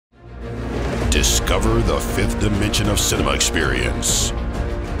Discover the fifth dimension of cinema experience.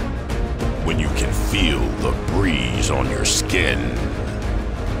 When you can feel the breeze on your skin.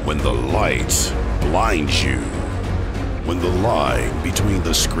 When the light blinds you. When the line between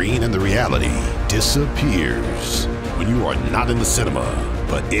the screen and the reality disappears. When you are not in the cinema,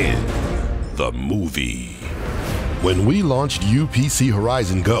 but in the movie. When we launched UPC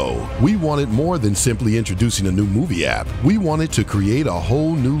Horizon GO, we wanted more than simply introducing a new movie app. We wanted to create a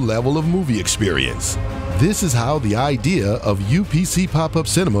whole new level of movie experience. This is how the idea of UPC Pop Up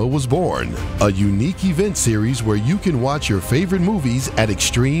Cinema was born, a unique event series where you can watch your favorite movies at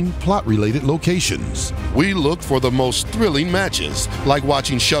extreme plot-related locations. We look for the most thrilling matches, like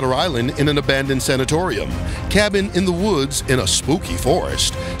watching Shutter Island in an abandoned sanatorium, Cabin in the Woods in a spooky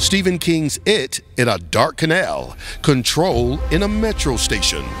forest, Stephen King's It in a dark canal, Control in a metro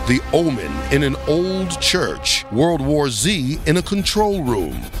station, The Omen in an old church, World War Z in a control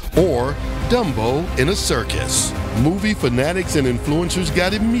room, or Dumbo in a circus. Movie fanatics and influencers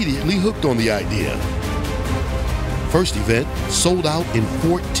got immediately hooked on the idea. First event sold out in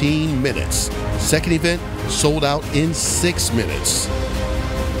 14 minutes. Second event sold out in 6 minutes.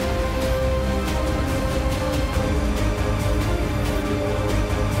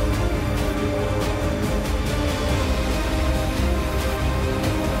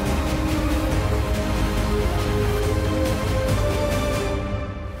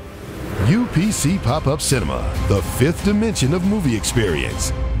 UPC Pop Up Cinema, the fifth dimension of movie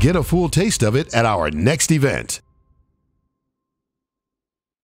experience. Get a full taste of it at our next event.